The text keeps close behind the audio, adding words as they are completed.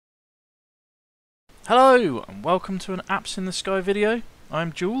Hello and welcome to an Apps in the Sky video.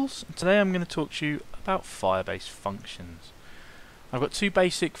 I'm Jules and today I'm going to talk to you about Firebase functions. I've got two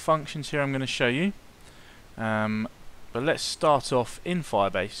basic functions here I'm going to show you, but let's start off in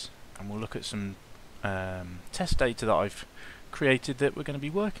Firebase and we'll look at some test data that I've created that we're going to be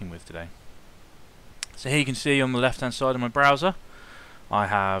working with today. So here you can see on the left hand side of my browser I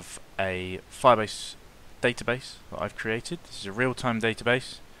have a Firebase database that I've created. This is a real-time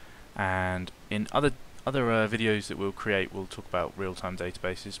database, and in other videos that we'll create we'll talk about real-time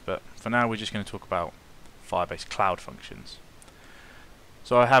databases, but for now we're just going to talk about Firebase cloud functions.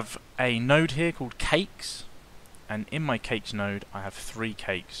 So I have a node here called cakes, and in my cakes node I have 3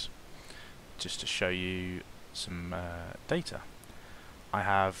 cakes. Just to show you some data, I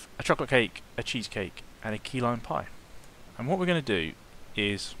have a chocolate cake, a cheesecake and a key lime pie. And what we're going to do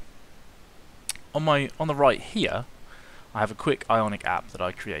is on the right here I have a quick Ionic app that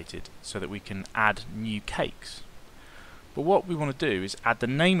I created so that we can add new cakes. But what we want to do is add the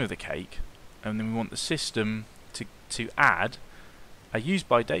name of the cake, and then we want the system to add a use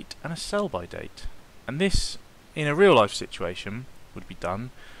by date and a sell by date. And this in a real life situation would be done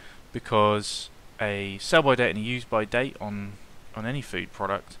because a sell by date and a use by date on any food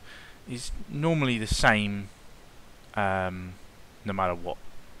product is normally the same no matter what,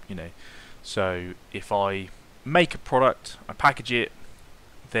 you know. So if I make a product, I package it,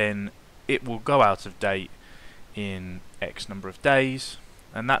 then it will go out of date in X number of days,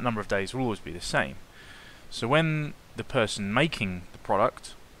 and that number of days will always be the same. So when the person making the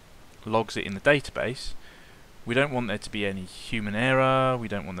product logs it in the database, we don't want there to be any human error, we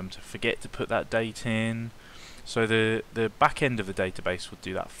don't want them to forget to put that date in, so the back end of the database will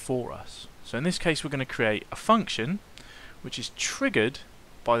do that for us. So in this case we're going to create a function which is triggered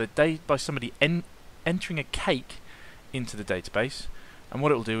by somebody entering a cake into the database, and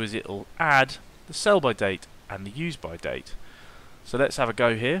what it will do is it will add the sell by date and the use by date. So let's have a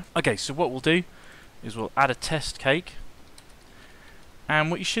go here. Okay, so what we'll do is we'll add a test cake,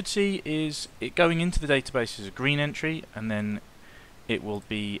 and what you should see is it going into the database as a green entry, and then it will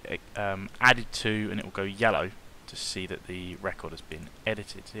be added to, and it will go yellow to see that the record has been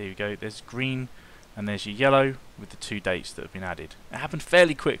edited. Here we go, there's green and there's your yellow with the 2 dates that have been added. It happened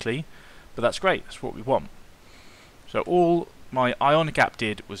fairly quickly, but that's great, that's what we want. So all my Ionic app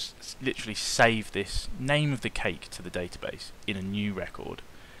did was literally save this name of the cake to the database in a new record.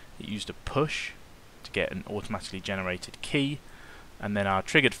 It used a push to get an automatically generated key, and then our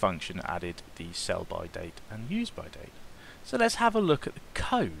triggered function added the sell by date and use by date. So let's have a look at the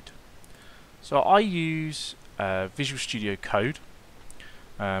code. So I use Visual Studio Code.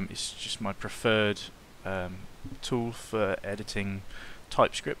 It's just my preferred tool for editing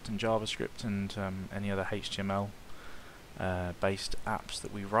TypeScript and JavaScript and any other HTML based apps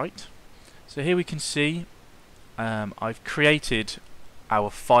that we write. So here we can see I've created our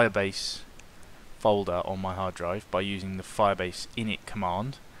Firebase folder on my hard drive by using the Firebase init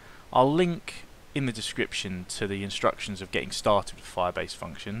command. I'll link in the description to the instructions of getting started with Firebase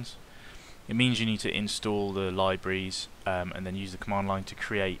functions. It means you need to install the libraries and then use the command line to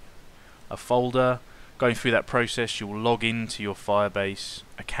create a folder. Going through that process, you'll log into your Firebase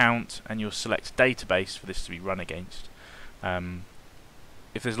account and you'll select database for this to be run against.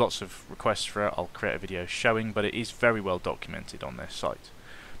 If there's lots of requests for it, I'll create a video showing, but it is very well documented on their site.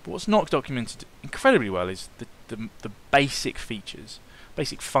 But what's not documented incredibly well is the basic features,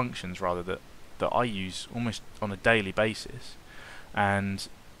 basic functions rather, that I use almost on a daily basis. And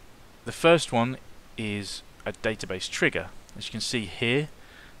the first one is a database trigger. As you can see here,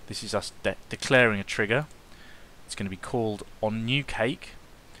 this is us declaring a trigger. It's going to be called onNewCake,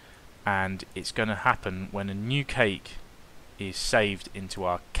 and it's going to happen when a new cake is saved into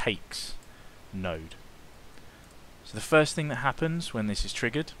our cakes node. So the first thing that happens when this is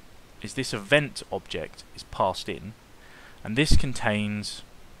triggered is this event object is passed in, and this contains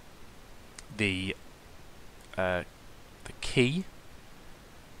the key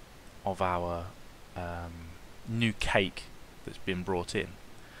of our new cake that's been brought in.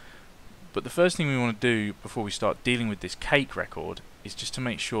 But the first thing we want to do before we start dealing with this cake record is just to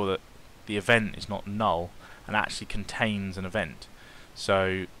make sure that the event is not null and actually contains an event.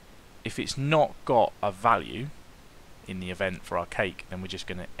 So if it's not got a value in the event for our cake, then we're just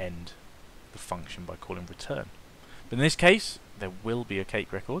going to end the function by calling return. But in this case there will be a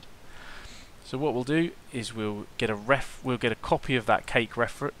cake record. So what we'll do is we'll get a copy of that cake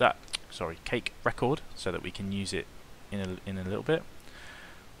record so that we can use it in a little bit.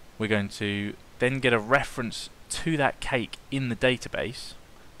 We're going to then get a reference to that cake in the database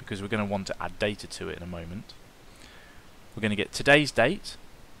because we're going to want to add data to it in a moment. We're going to get today's date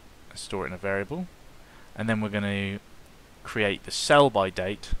and store it in a variable, and then we're going to create the sell by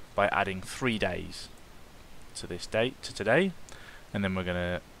date by adding 3 days to this date, to today, and then we're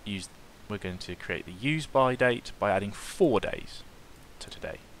going to create the use by date by adding 4 days to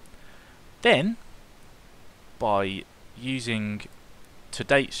today. Then by using to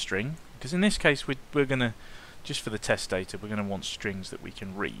date string, because in this case we're going to, just for the test data, we're going to want strings that we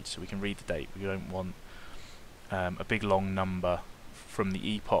can read, so we can read the date. We don't want a big long number from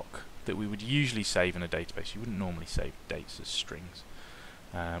the epoch that we would usually save in a database. You wouldn't normally save dates as strings.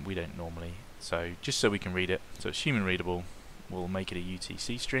 We don't normally. So just so we can read it, so it's human readable, we'll make it a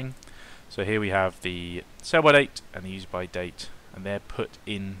UTC string. So here we have the sell by date and the use by date, and they're put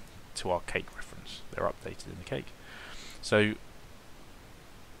in to our cake reference. They're updated in the cake. So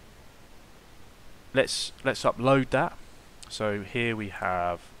let's upload that. So here we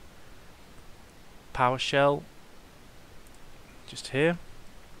have PowerShell just here.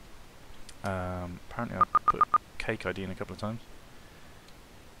 Apparently I've put cake ID in a couple of times.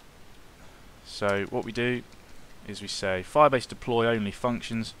 So what we do is we say Firebase deploy only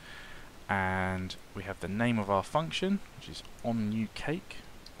functions, and we have the name of our function, which is on new cake.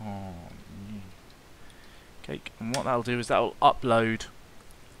 And what that'll do is that'll upload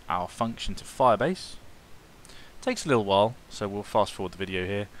our function to Firebase. Takes a little while, so we'll fast forward the video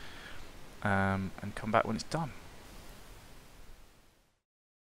here and come back when it's done.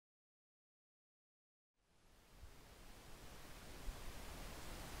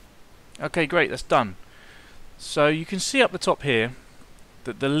 Okay, great, that's done. So you can see up the top here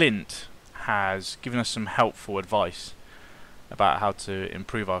that the lint has given us some helpful advice about how to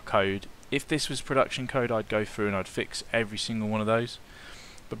improve our code. If this was production code, I'd go through and I'd fix every single one of those.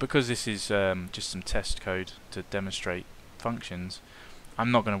 But because this is just some test code to demonstrate functions,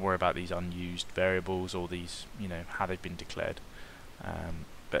 I'm not going to worry about these unused variables or these, how they've been declared.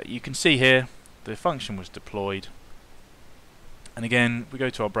 But you can see here the function was deployed. And again, we go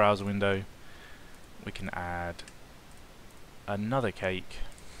to our browser window, we can add another cake,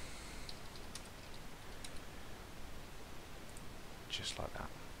 just like that.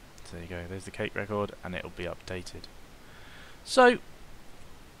 So there you go, there's the cake record, and it'll be updated. So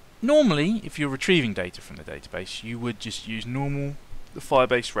normally, if you're retrieving data from the database, you would just use the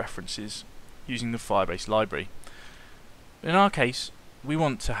Firebase references using the Firebase library. In our case, we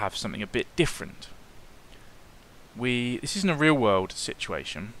want to have something a bit different. This isn't a real world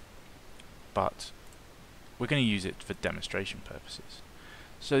situation, but we're going to use it for demonstration purposes.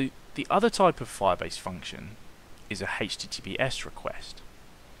 So the other type of Firebase function is a HTTPS request.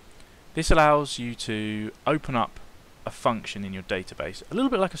 This allows you to open up a function in your database, a little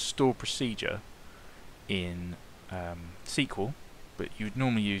bit like a store procedure in SQL, but you would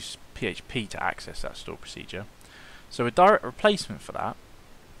normally use PHP to access that store procedure. So a direct replacement for that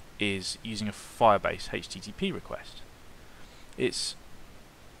is using a Firebase HTTP request. It's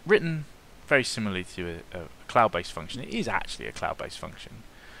written very similarly to a cloud-based function. It is actually a cloud-based function,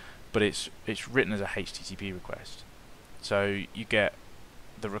 but it's written as a HTTP request. So you get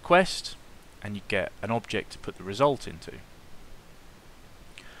the request and you get an object to put the result into.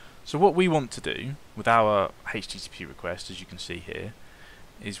 So what we want to do with our HTTP request, as you can see here,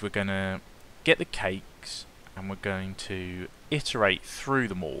 is we're going to get the cakes and we're going to iterate through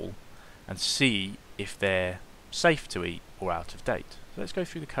them all and see if they're safe to eat or out of date. So let's go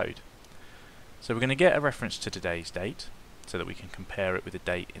through the code. So we're going to get a reference to today's date so that we can compare it with the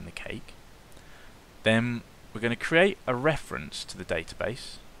date in the cake. Then we're going to create a reference to the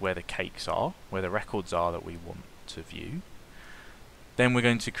database where the cakes are, where the records are that we want to view. Then we're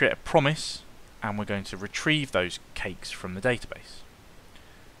going to create a promise and we're going to retrieve those cakes from the database.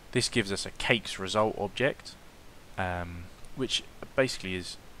 This gives us a cakes result object, which basically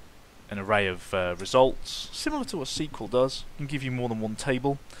is an array of results, similar to what SQL does. It can give you more than one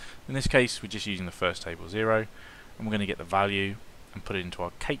table. In this case, we're just using the first table, 0, and we're going to get the value and put it into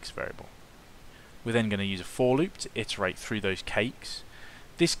our cakes variable. We're then going to use a for loop to iterate through those cakes.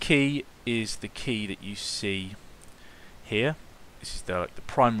 This key is the key that you see here. This is the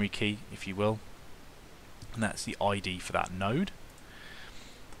primary key, if you will, and that's the ID for that node.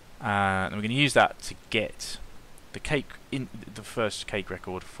 And we're going to use that to get the cake in the first cake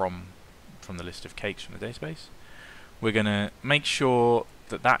record from the list of cakes from the database. We're going to make sure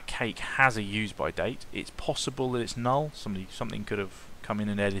that that cake has a use by date. It's possible that it's null. Something could have come in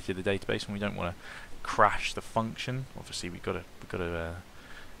and edited the database, and we don't want to crash the function. Obviously, we've got to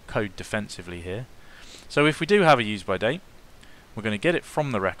code defensively here. So if we do have a use by date, we're going to get it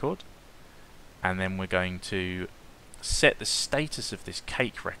from the record, and then we're going to set the status of this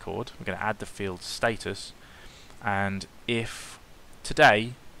cake record. We're going to add the field status, and if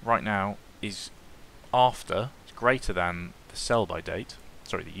today, right now, is after is greater than the sell by date,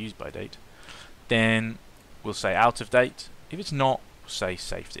 sorry, the use by date, then we'll say out of date. If it's not, we'll say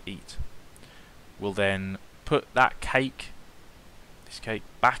safe to eat. We'll then put that cake, this cake,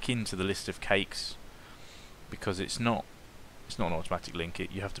 back into the list of cakes, because it's not an automatic link,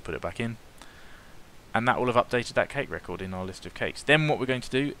 you have to put it back in, and that will have updated that cake record in our list of cakes. Then what we're going to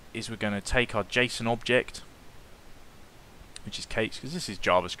do is we're going to take our JSON object, which is cakes, because this is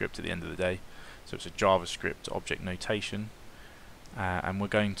JavaScript at the end of the day, so it's a JavaScript object notation, and we're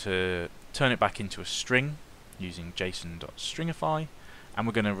going to turn it back into a string using json.stringify, and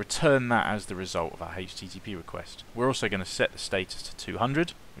we're going to return that as the result of our HTTP request. We're also going to set the status to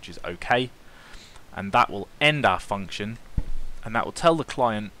 200, which is OK, and that will end our function, and that will tell the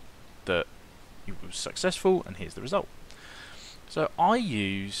client that it was successful, and here's the result. So I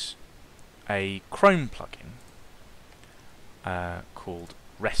use a Chrome plugin called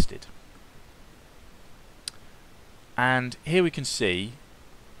Rested, and here we can see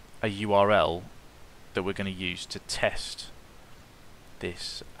a URL that we're going to use to test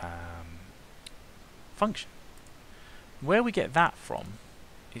this function. Where we get that from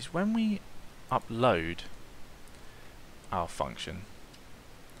is when we upload our function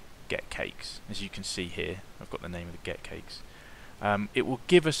getCakes. As you can see here, I've got the name of the getCakes. It will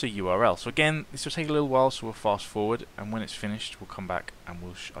give us a URL. So again, this will take a little while, so we'll fast forward, and when it's finished, we'll come back and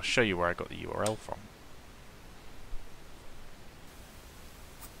I'll show you where I got the URL from.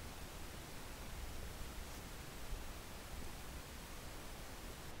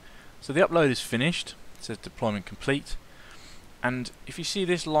 So the upload is finished. It says deployment complete, and if you see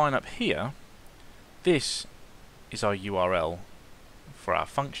this line up here, this is our URL for our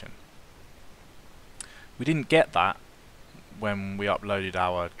function. We didn't get that when we uploaded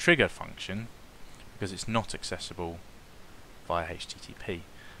our trigger function because it's not accessible via HTTP,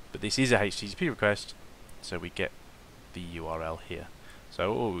 but this is a HTTP request, so we get the URL here.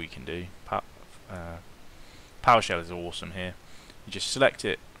 So all we can do, PowerShell is awesome here. You just select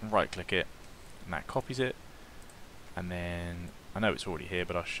it, right click it, and that copies it, and then I know it's already here,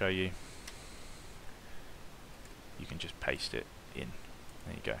 but I'll show you. You can just paste it in.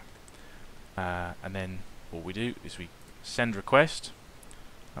 There you go. And then what we do is we send request.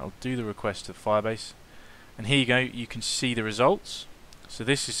 I'll do the request to Firebase, and here you go. You can see the results. So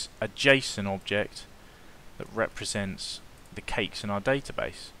this is a JSON object that represents the cakes in our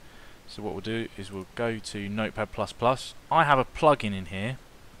database. So what we'll do is we'll go to Notepad++. I have a plugin in here.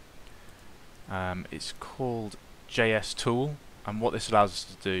 It's called JS Tool, and what this allows us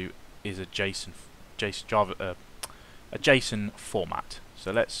to do is a JSON format.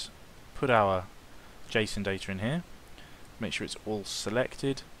 So let's put our JSON data in here. Make sure it's all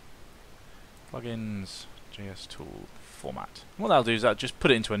selected. Plugins, JS Tool, format. And what that'll do is that'll just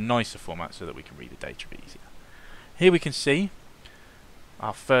put it into a nicer format so that we can read the data a bit easier. Here we can see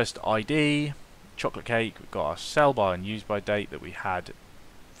our first ID, chocolate cake. We've got our sell by and use by date that we had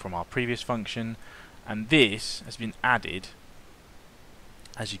from our previous function, and this has been added.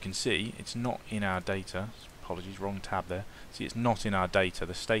 As you can see, it's not in our data. Apologies, wrong tab there. See, it's not in our data.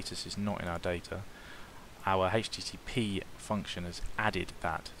 The status is not in our data. Our HTTP function has added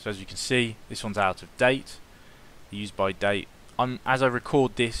that. So as you can see, this one's out of date. The use by date, as I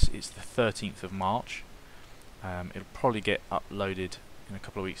record this, it's the 13th of March. It'll probably get uploaded in a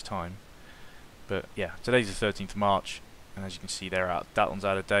couple of weeks' time. But yeah, today's the 13th of March, and as you can see, they're out. That one's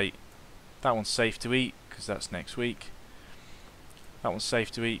out of date. That one's safe to eat because that's next week. That one's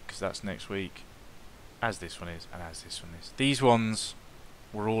safe to eat because that's next week. As this one is, and as this one is. These ones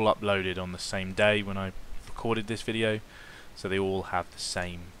were all uploaded on the same day when I recorded this video, so they all have the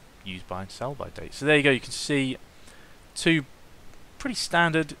same use by and sell by date. So there you go. You can see two pretty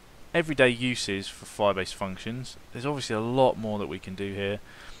standard everyday uses for Firebase functions. There's obviously a lot more that we can do here,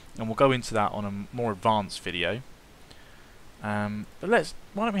 and we'll go into that on a more advanced video. But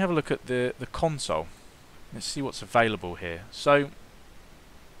why don't we have a look at the console? Let's see what's available here. So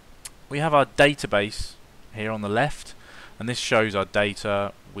we have our database here on the left, and this shows our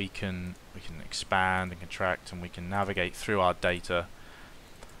data. We can expand and contract, and we can navigate through our data.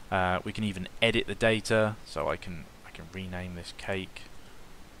 We can even edit the data, so I can rename this cake,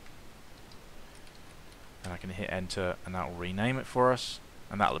 and I can hit enter, and that will rename it for us,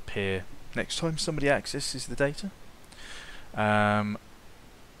 and that will appear next time somebody accesses the data.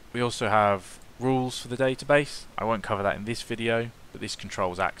 We also have rules for the database. I won't cover that in this video, but this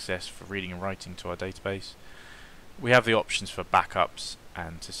controls access for reading and writing to our database. We have the options for backups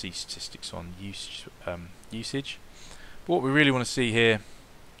and to see statistics on usage. But what we really want to see here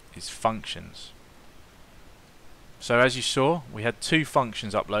is functions. So as you saw, we had two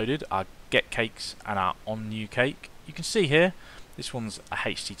functions uploaded, our get cakes and our on new cake. You can see here, this one's a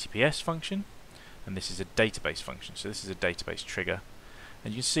HTTPS function, and this is a database function. So this is a database trigger,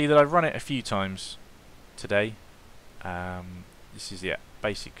 and you can see that I've run it a few times today. This is the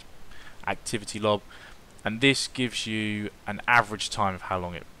basic activity log, and this gives you an average time of how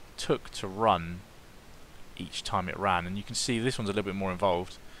long it took to run each time it ran. And you can see this one's a little bit more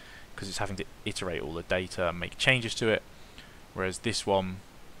involved because it's having to iterate all the data and make changes to it, whereas this one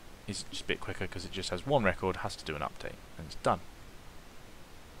is just a bit quicker because it just has one record, has to do an update, and it's done.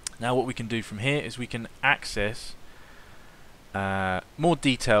 Now what we can do from here is we can access more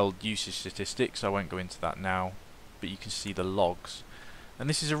detailed usage statistics. I won't go into that now, but you can see the logs, and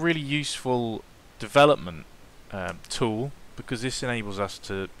this is a really useful development tool because this enables us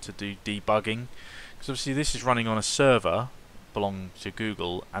to do debugging, because obviously this is running on a server belong to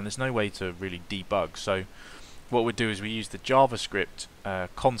Google and there's no way to really debug. So what we do is we use the JavaScript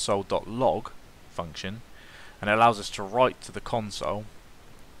console.log function, and it allows us to write to the console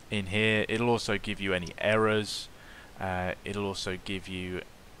in here. It'll also give you any errors, it'll also give you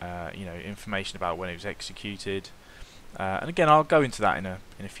information about when it was executed, and again I'll go into that in a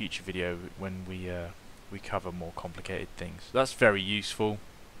future video when we cover more complicated things. So that's very useful.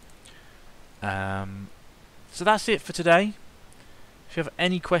 So that's it for today. If you have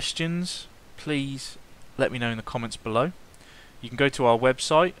any questions, please let me know in the comments below. You can go to our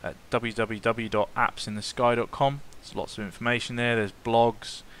website at www.appsinthesky.com. There's lots of information there. There's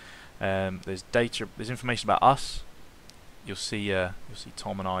blogs, there's data, there's information about us. You'll see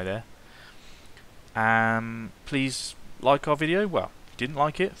Tom and I there. Please like our video. Well, if you didn't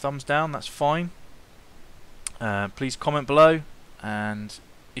like it, thumbs down, that's fine. Please comment below, and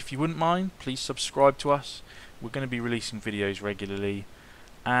if you wouldn't mind, please subscribe to us. We're going to be releasing videos regularly,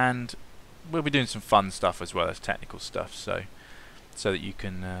 and we'll be doing some fun stuff as well as technical stuff, so that you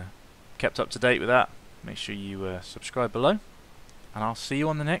can kept up to date with that. Make sure you subscribe below, and I'll see you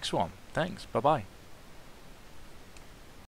on the next one. Thanks, bye bye.